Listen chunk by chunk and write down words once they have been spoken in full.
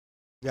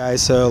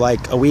Guys, so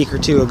like a week or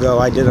two ago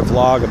I did a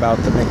vlog about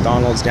the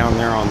McDonald's down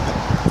there on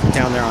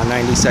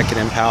 92nd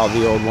and Powell,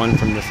 the old one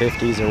from the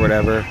 50s or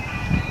whatever.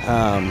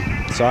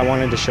 So I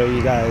wanted to show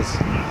you guys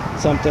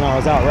something. I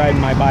was out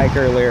riding my bike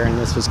earlier and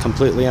this was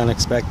completely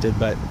unexpected,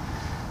 but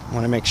I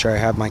want to make sure I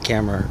have my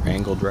camera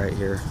angled right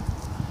here.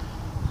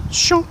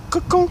 Mayor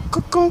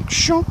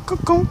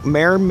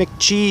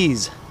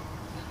McCheese.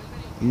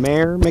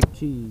 Mayor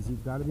McCheese.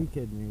 You've got to be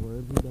kidding me. Where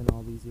have you been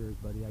all these years,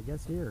 buddy? I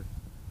guess here.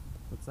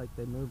 Looks like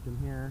they moved him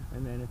here.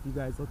 And then if you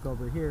guys look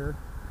over here,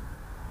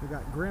 we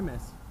got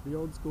Grimace, the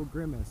old school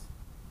Grimace.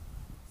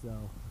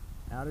 So,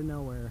 out of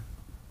nowhere,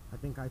 I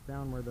think I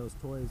found where those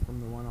toys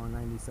from the one on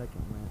 92nd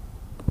went.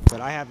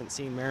 But I haven't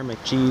seen Mayor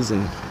McCheese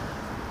in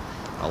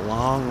a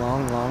long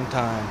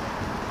time.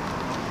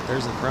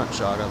 There's a front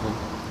shot of him.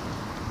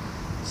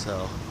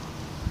 So,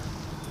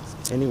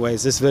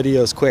 anyways, this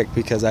video is quick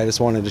because I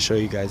just wanted to show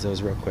you guys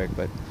those real quick.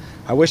 But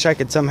I wish I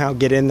could somehow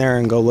get in there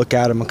and go look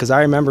at them, because I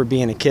remember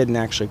being a kid and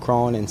actually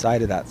crawling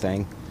inside of that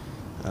thing.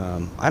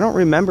 I don't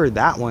remember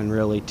that one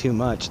really too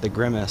much, the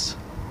Grimace,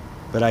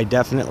 but I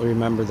definitely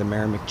remember the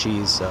Mayor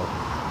McCheese. So,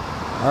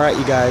 all right,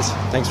 you guys,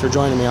 thanks for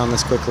joining me on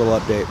this quick little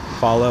update.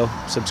 Follow,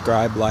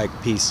 subscribe, like,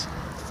 peace.